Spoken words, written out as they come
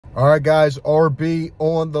All right, guys, RB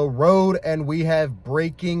on the road, and we have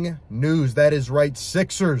breaking news. That is right.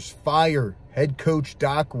 Sixers fire head coach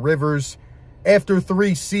Doc Rivers after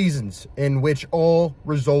 3 seasons in which all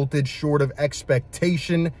resulted short of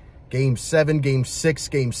expectation. Game 7, Game 6,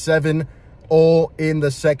 Game 7, all in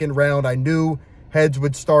the second round. I knew heads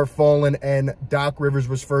would start falling, and Doc Rivers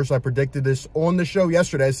was first. I predicted this on the show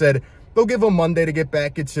yesterday. I said they'll give him Monday to get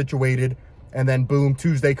back, get situated, and then boom,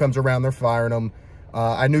 Tuesday comes around, they're firing him.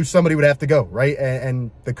 I knew somebody would have to go, right?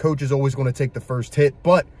 And the coach is always going to take the first hit.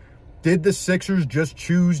 But did the Sixers just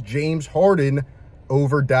choose James Harden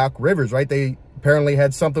over Doc Rivers, right? They apparently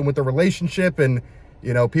had something with the relationship, and,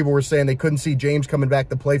 you know, people were saying they couldn't see James coming back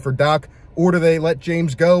to play for Doc. Or do they let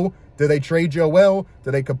James go? Do they trade Joel?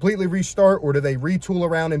 Do they completely restart? Or do they retool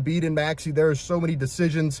around Embiid and Maxey? There are so many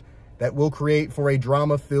decisions that will create for a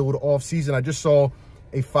drama-filled offseason. I just saw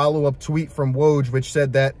a follow-up tweet from Woj, which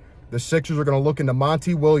said that the Sixers are going to look into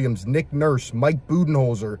Monty Williams, Nick Nurse, Mike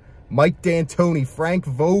Budenholzer, Mike D'Antoni, Frank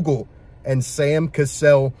Vogel, and Sam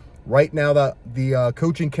Cassell. Right now, the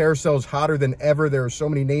coaching carousel is hotter than ever. There are so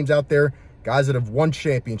many names out there, guys that have won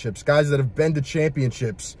championships, guys that have been to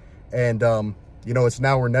championships, and, you know, it's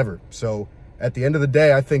now or never. So at the end of the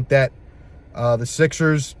day, I think that the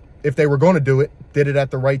Sixers, if they were going to do it, did it at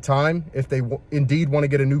the right time, if they indeed want to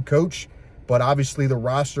get a new coach. But obviously the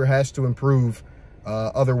roster has to improve.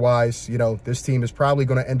 Otherwise, you know, this team is probably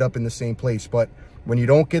going to end up in the same place. But when you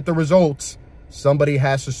don't get the results, somebody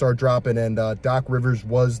has to start dropping, and Doc Rivers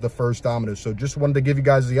was the first domino. So just wanted to give you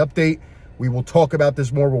guys the update. We will talk about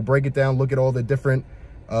this more. We'll break it down, look at all the different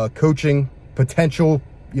coaching potential,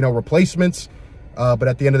 you know, replacements. But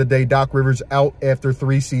at the end of the day, Doc Rivers out after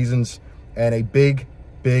 3 seasons, and a big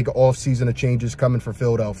offseason of changes coming for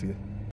Philadelphia.